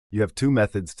You have two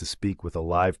methods to speak with a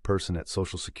live person at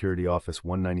Social Security Office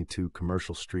 192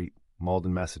 Commercial Street,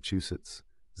 Malden, Massachusetts,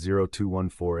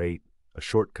 02148, a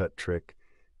shortcut trick,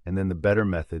 and then the better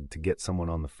method to get someone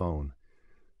on the phone.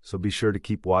 So be sure to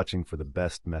keep watching for the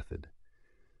best method.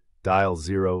 Dial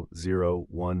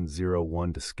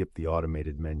 00101 to skip the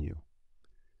automated menu.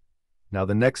 Now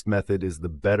the next method is the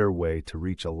better way to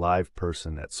reach a live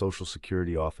person at Social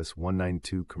Security Office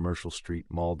 192 Commercial Street,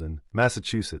 Malden,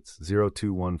 Massachusetts,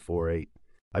 02148.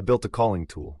 I built a calling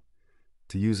tool.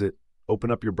 To use it, open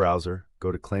up your browser,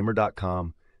 go to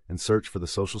claimer.com, and search for the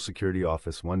Social Security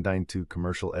Office 192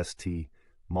 Commercial ST,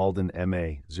 Malden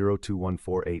MA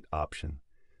 02148 option.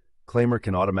 Claimer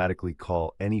can automatically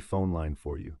call any phone line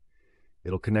for you.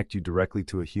 It'll connect you directly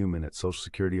to a human at Social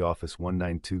Security Office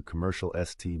 192 Commercial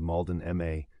ST Malden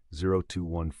MA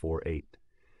 02148.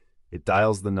 It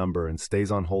dials the number and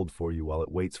stays on hold for you while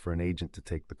it waits for an agent to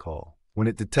take the call. When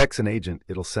it detects an agent,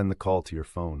 it'll send the call to your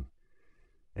phone.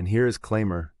 And here is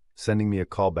Claimer sending me a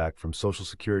call back from Social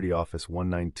Security Office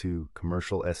 192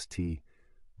 Commercial ST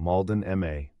Malden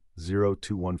MA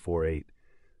 02148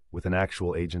 with an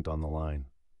actual agent on the line.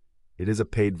 It is a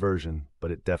paid version,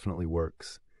 but it definitely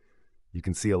works. You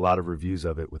can see a lot of reviews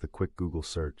of it with a quick Google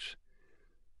search.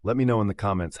 Let me know in the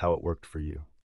comments how it worked for you.